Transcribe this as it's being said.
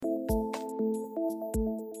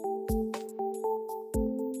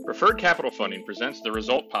Preferred Capital Funding presents the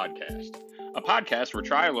Result Podcast, a podcast where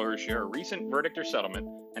trial lawyers share a recent verdict or settlement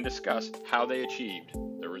and discuss how they achieved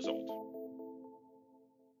the result.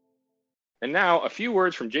 And now, a few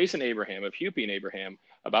words from Jason Abraham of Hurley and Abraham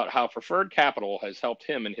about how Preferred Capital has helped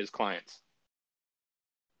him and his clients.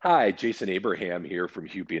 Hi, Jason Abraham here from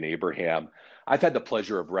Hurley and Abraham. I've had the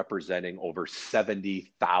pleasure of representing over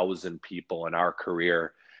 70,000 people in our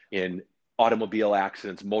career in automobile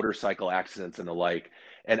accidents, motorcycle accidents, and the like.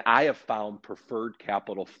 And I have found Preferred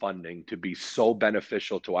Capital Funding to be so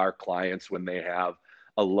beneficial to our clients when they have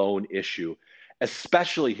a loan issue,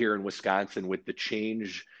 especially here in Wisconsin with the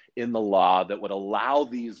change in the law that would allow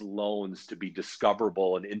these loans to be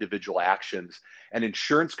discoverable in individual actions, and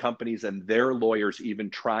insurance companies and their lawyers even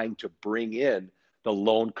trying to bring in the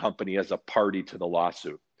loan company as a party to the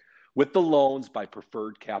lawsuit. With the loans by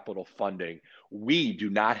Preferred Capital Funding, we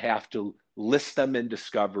do not have to list them in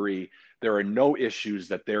discovery. There are no issues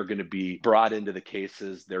that they're going to be brought into the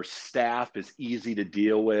cases. Their staff is easy to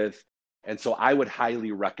deal with. And so I would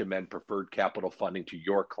highly recommend Preferred Capital Funding to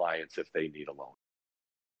your clients if they need a loan.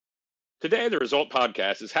 Today, the Result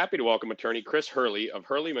Podcast is happy to welcome attorney Chris Hurley of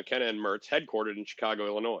Hurley, McKenna, and Mertz, headquartered in Chicago,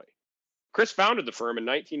 Illinois. Chris founded the firm in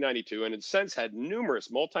 1992 and has since had numerous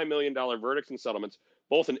multi-million-dollar verdicts and settlements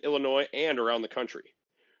both in Illinois and around the country.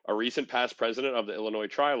 A recent past president of the Illinois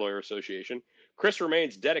Trial Lawyer Association, Chris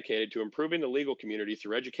remains dedicated to improving the legal community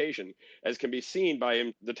through education, as can be seen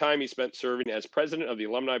by the time he spent serving as president of the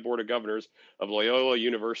Alumni Board of Governors of Loyola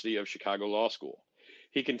University of Chicago Law School.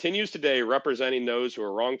 He continues today representing those who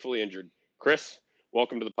are wrongfully injured. Chris,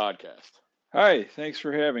 welcome to the podcast. Hi, thanks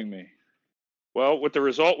for having me. Well, with the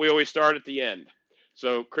result, we always start at the end.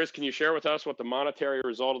 So, Chris, can you share with us what the monetary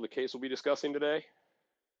result of the case we'll be discussing today?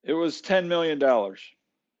 It was $10 million.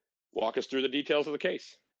 Walk us through the details of the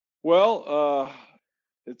case. Well,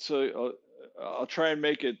 I'll try and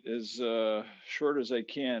make it as short as I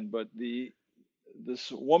can, but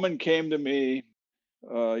this woman came to me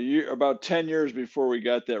about 10 years before we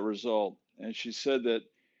got that result, and she said that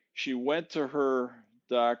she went to her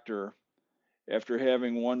doctor after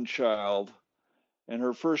having one child, and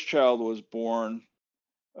her first child was born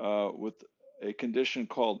with a condition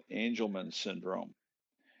called Angelman syndrome.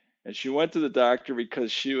 And she went to the doctor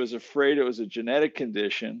because she was afraid it was a genetic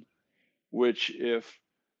condition, which if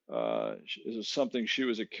it was something she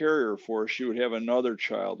was a carrier for, she would have another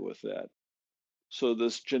child with that. So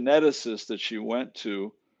this geneticist that she went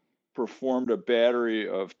to performed a battery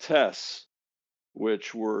of tests,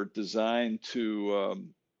 which were designed to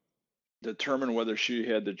determine whether she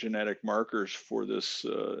had the genetic markers for this,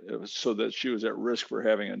 so that she was at risk for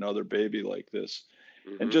having another baby like this.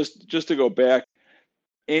 Mm-hmm. And just to go back,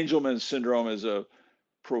 Angelman syndrome is a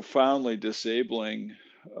profoundly disabling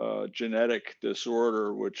genetic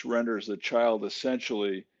disorder, which renders the child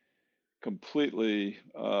essentially completely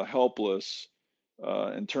helpless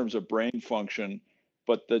in terms of brain function.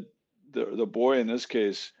 But the boy in this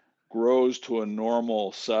case grows to a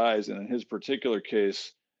normal size, and in his particular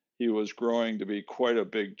case, he was growing to be quite a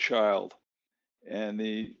big child. And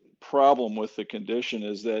the problem with the condition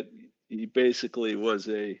is that he basically was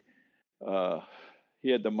he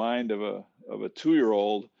had the mind of a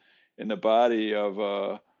 2-year-old in the body of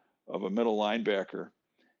a middle linebacker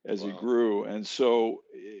as he grew. And so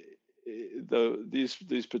this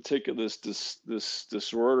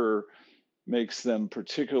disorder makes them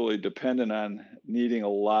particularly dependent on needing a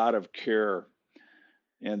lot of care.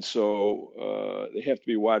 And so they have to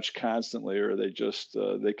be watched constantly, or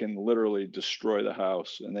they can literally destroy the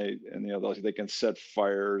house, and they can set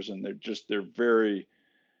fires, and they just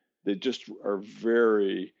are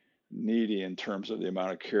very needy in terms of the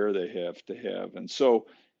amount of care they have to have. And so,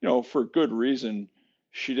 for good reason,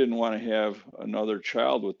 she didn't want to have another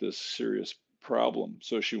child with this serious problem.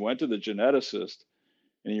 So she went to the geneticist,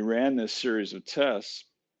 and he ran this series of tests.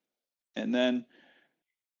 And then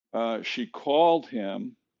she called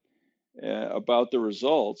him about the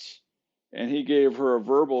results, and he gave her a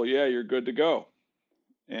verbal, "Yeah, you're good to go."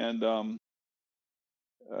 And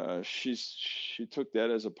she took that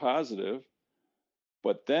as a positive.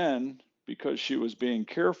 But then, because she was being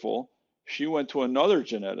careful, she went to another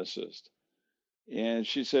geneticist, and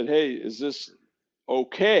she said, "Hey, is this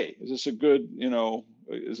okay? Is this a good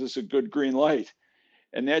green light?"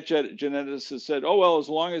 And that geneticist said, "Oh, well, as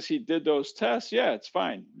long as he did those tests, yeah, it's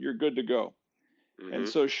fine. You're good to go." Mm-hmm. And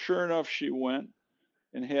so sure enough, she went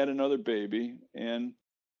and had another baby. And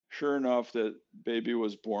sure enough, that baby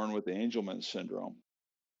was born with Angelman syndrome.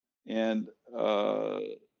 And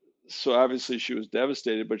so obviously she was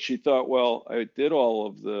devastated, but she thought, well, I did all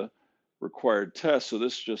of the required tests, so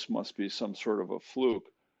this just must be some sort of a fluke.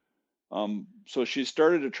 So she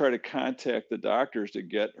started to try to contact the doctors to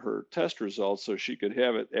get her test results so she could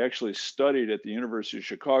have it actually studied at the University of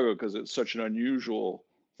Chicago, because it's such an unusual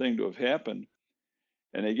thing to have happened.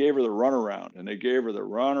 And they gave her the runaround, and they gave her the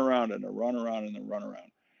runaround and the runaround and the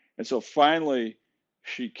runaround. And so finally,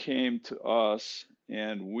 she came to us,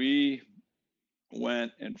 and we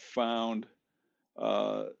went and found,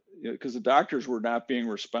 because the doctors were not being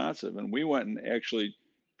responsive, and we went and actually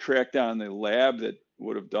tracked down the lab that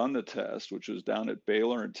would have done the test, which was down at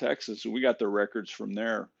Baylor in Texas. And we got the records from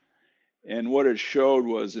there. And what it showed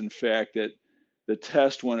was, in fact, that the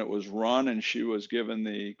test, when it was run and she was given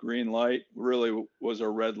the green light, really was a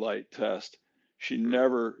red light test. She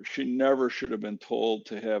never should have been told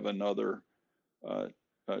to have another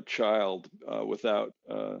child without,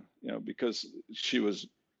 because she was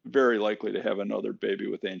very likely to have another baby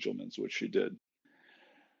with Angelman's, which she did.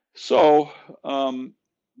 So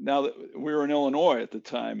now that we were in Illinois at the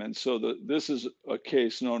time, and so this is a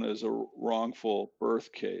case known as a wrongful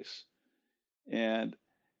birth case. And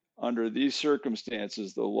under these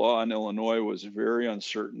circumstances, the law in Illinois was very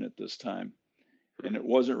uncertain at this time, and it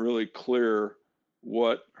wasn't really clear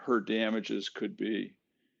what her damages could be,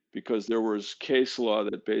 because there was case law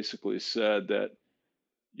that basically said that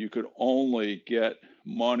you could only get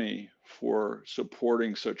money for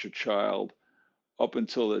supporting such a child up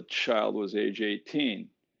until the child was age 18.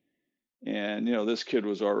 And, this kid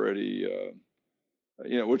was already,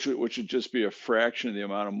 which would just be a fraction of the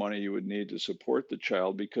amount of money you would need to support the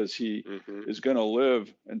child, because he is going to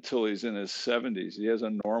live until he's in his 70s. He has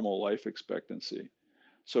a normal life expectancy.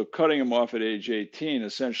 So cutting him off at age 18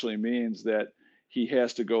 essentially means that he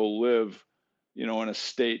has to go live, in a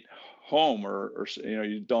state home, or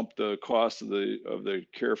you dump the cost of the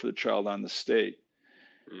care for the child on the state.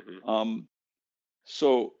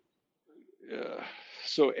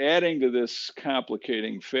 So adding to this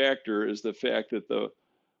complicating factor is the fact that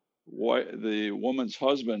the woman's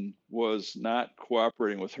husband was not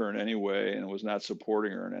cooperating with her in any way and was not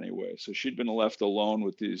supporting her in any way. So she'd been left alone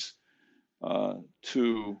with these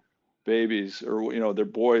two babies, or they're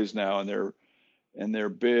boys now, and they're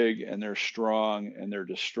big and they're strong and they're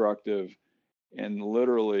destructive. And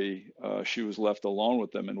literally, she was left alone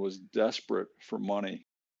with them and was desperate for money.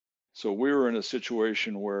 So we were in a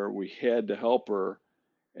situation where we had to help her.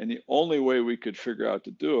 And the only way we could figure out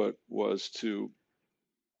to do it was to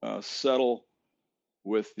settle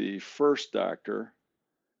with the first doctor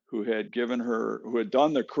who had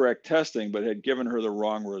done the correct testing, but had given her the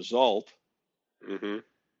wrong result.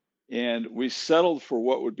 And we settled for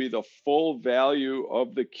what would be the full value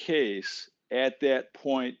of the case at that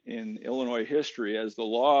point in Illinois history, as the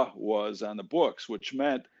law was on the books, which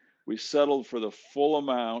meant we settled for the full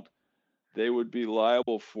amount they would be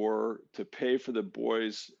liable to pay for the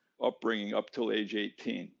boys' upbringing up till age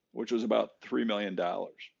 18, which was about $3 million.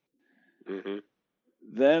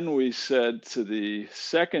 Then we said to the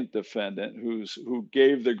second defendant, who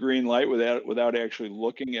gave the green light without actually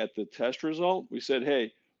looking at the test result, we said,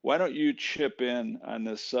 hey, why don't you chip in on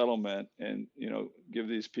this settlement and give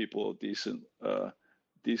these people a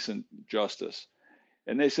decent justice?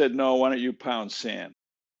 And they said, no, why don't you pound sand?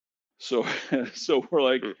 So we're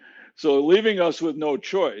like, so leaving us with no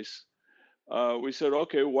choice, we said,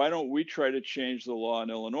 okay, why don't we try to change the law in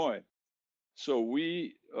Illinois? So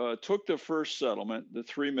we took the first settlement, the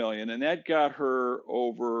 $3 million, and that got her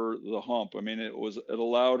over the hump. I mean, it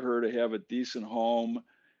allowed her to have a decent home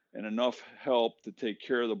and enough help to take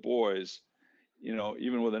care of the boys,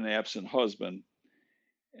 even with an absent husband.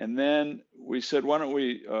 And then we said, why don't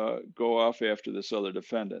we go off after this other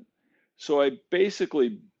defendant? So I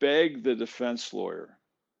basically begged the defense lawyer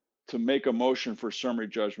to make a motion for summary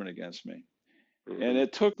judgment against me. And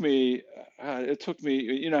it took me,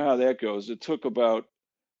 you know how that goes. It took about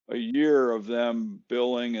a year of them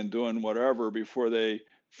billing and doing whatever before they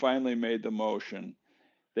finally made the motion.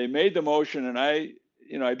 They made the motion, and I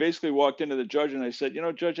basically walked into the judge and I said,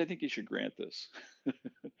 Judge, I think you should grant this,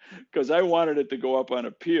 because I wanted it to go up on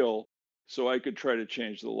appeal so I could try to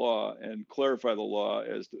change the law and clarify the law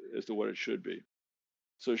as to what it should be.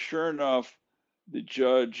 So sure enough, the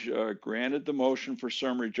judge granted the motion for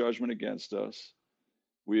summary judgment against us.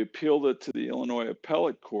 We appealed it to the Illinois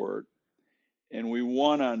Appellate Court, and we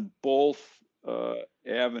won on both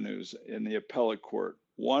avenues in the appellate court.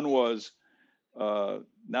 One was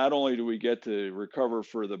not only do we get to recover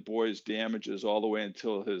for the boy's damages all the way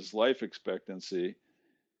until his life expectancy,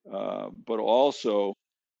 but also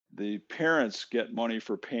the parents get money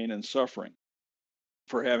for pain and suffering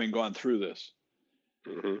for having gone through this.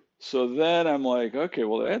 So then I'm like, okay,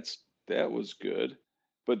 well, that was good.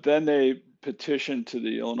 But then they petitioned to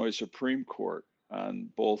the Illinois Supreme Court on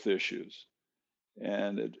both issues.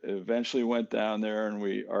 And it eventually went down there, and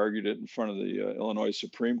we argued it in front of the Illinois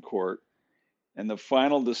Supreme Court. And the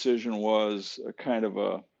final decision was a kind of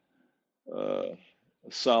a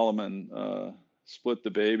Solomon split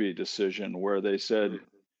the baby decision, where they said,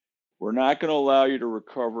 we're not going to allow you to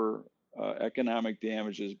recover economic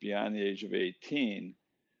damages beyond the age of 18,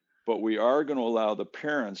 but we are going to allow the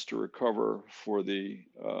parents to recover for the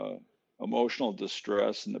emotional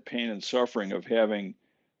distress and the pain and suffering of having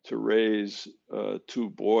to raise two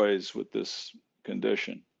boys with this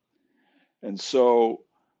condition. And so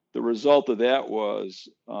the result of that was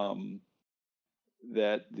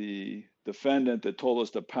that the defendant that told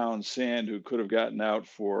us to pound sand, who could have gotten out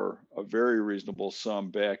for a very reasonable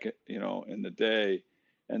sum back, in the day,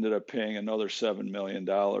 ended up paying another $7 million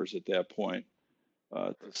at that point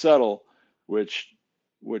to settle, which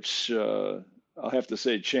I'll have to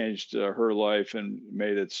say changed her life and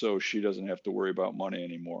made it so she doesn't have to worry about money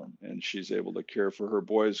anymore, and she's able to care for her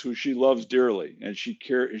boys, who she loves dearly, and she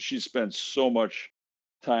spends so much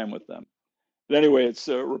time with them. But anyway, it's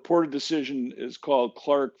a reported decision is called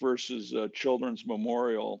Clark versus Children's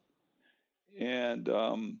Memorial, and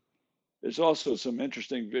there's also some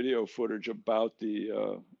interesting video footage about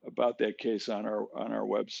that case on our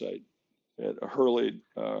website at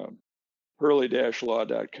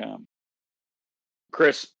hurley-law.com.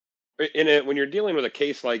 Chris, when you're dealing with a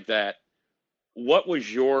case like that, what was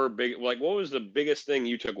what was the biggest thing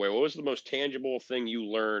you took away? What was the most tangible thing you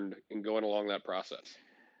learned in going along that process?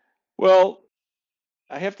 Well,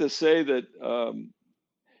 I have to say that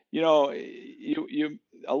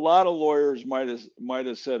a lot of lawyers might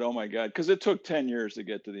have said, "Oh my God," because it took 10 years to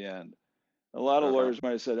get to the end. A lot of lawyers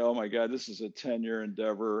might have said, "Oh my God, this is a 10-year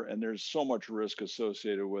endeavor, and there's so much risk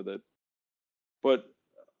associated with it." But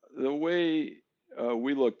the way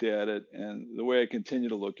we looked at it, and the way I continue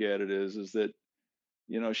to look at it, is that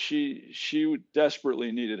she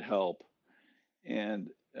desperately needed help, and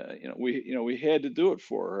we had to do it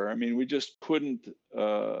for her. I mean, we just couldn't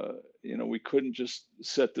we couldn't just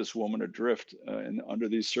set this woman adrift under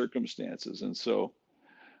these circumstances. And so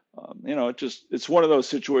it's one of those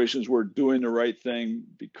situations where doing the right thing,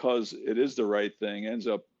 because it is the right thing, ends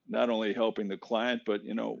up not only helping the client, but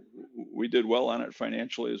we did well on it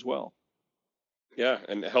financially as well. Yeah,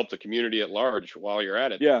 and help the community at large while you're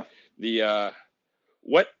at it. Yeah.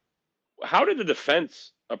 How did the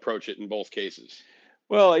defense approach it in both cases?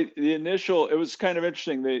 Well, it was kind of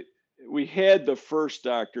interesting. We had the first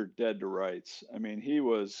doctor dead to rights. I mean, he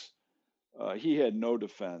had no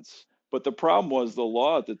defense. But the problem was the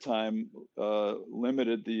law at the time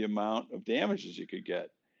limited the amount of damages you could get.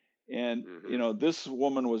 And, this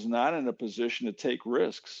woman was not in a position to take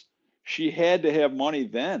risks. She had to have money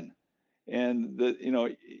then. And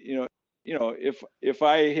if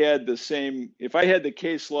I had the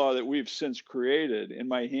case law that we've since created in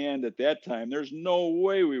my hand at that time, there's no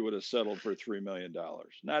way we would have settled for $3 million.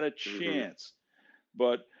 Not a chance.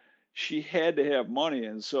 But she had to have money,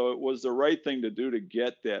 and so it was the right thing to do to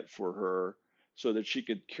get that for her, so that she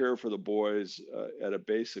could care for the boys at a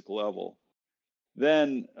basic level.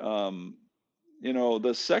 Then,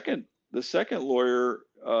 the second lawyer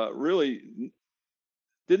really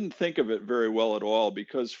didn't think of it very well at all,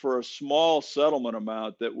 because for a small settlement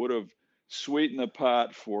amount that would have sweetened the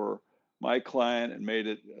pot for my client and made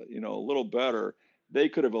it a little better, they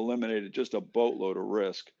could have eliminated just a boatload of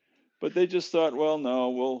risk. But they just thought, well, no,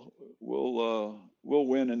 we'll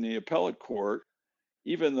win in the appellate court,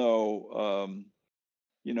 even though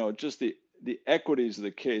just the equities of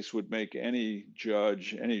the case would make any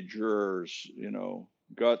judge, any jurors,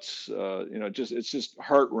 guts, it's just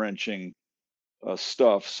heart-wrenching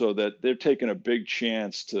stuff, so that they're taking a big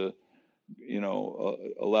chance to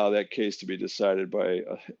allow that case to be decided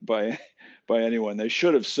by anyone. They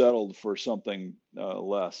should have settled for something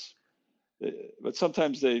less. But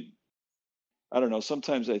sometimes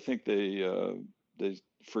sometimes I think they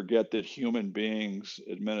forget that human beings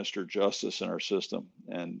administer justice in our system,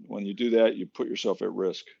 and when you do that, you put yourself at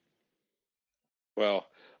risk. Well,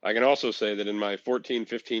 I can also say that in my 14,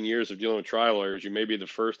 15 years of dealing with trial lawyers, you may be the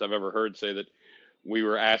first I've ever heard say that we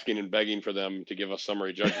were asking and begging for them to give us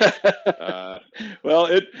summary judgment. Well,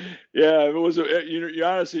 it was. You're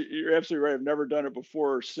absolutely right. I've never done it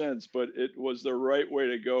before or since, but it was the right way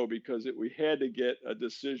to go, because we had to get a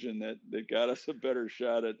decision that got us a better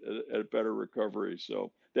shot at better recovery.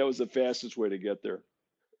 So that was the fastest way to get there.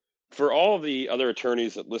 For all of the other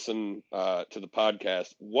attorneys that listen to the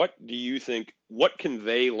podcast, what do you think? What can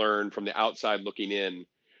they learn from the outside looking in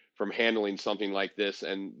from handling something like this,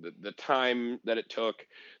 and the time that it took,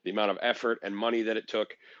 the amount of effort and money that it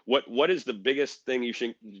took. What is the biggest thing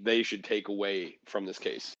they should take away from this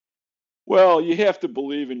case? Well, you have to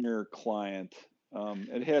believe in your client.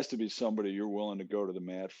 It has to be somebody you're willing to go to the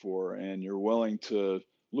mat for and you're willing to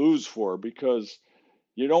lose for, because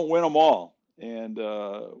you don't win them all. And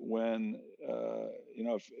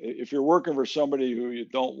if you're working for somebody who you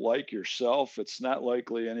don't like yourself, it's not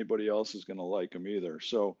likely anybody else is going to like them either.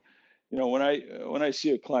 So, when I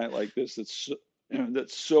see a client like this that's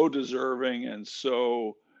so deserving and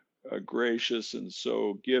so gracious and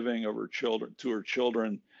so giving of her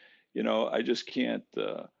children, I just can't.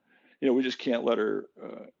 We just can't let her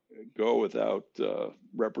go without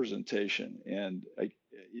representation. And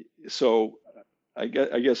I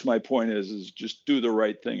guess my point is just do the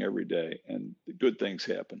right thing every day, and good things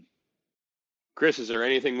happen. Chris, is there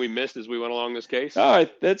anything we missed as we went along this case?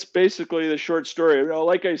 That's basically the short story.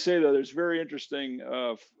 Like I say, though, there's very interesting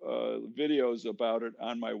videos about it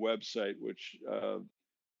on my website, which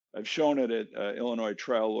I've shown it at Illinois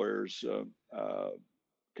Trial Lawyers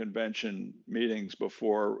convention meetings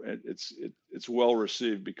before. It's well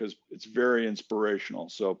received because it's very inspirational.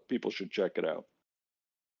 So people should check it out.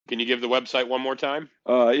 Can you give the website one more time?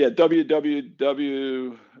 Yeah,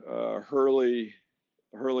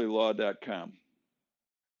 www.hurleylaw.com.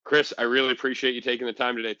 Chris, I really appreciate you taking the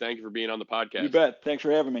time today. Thank you for being on the podcast. You bet. Thanks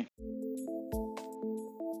for having me.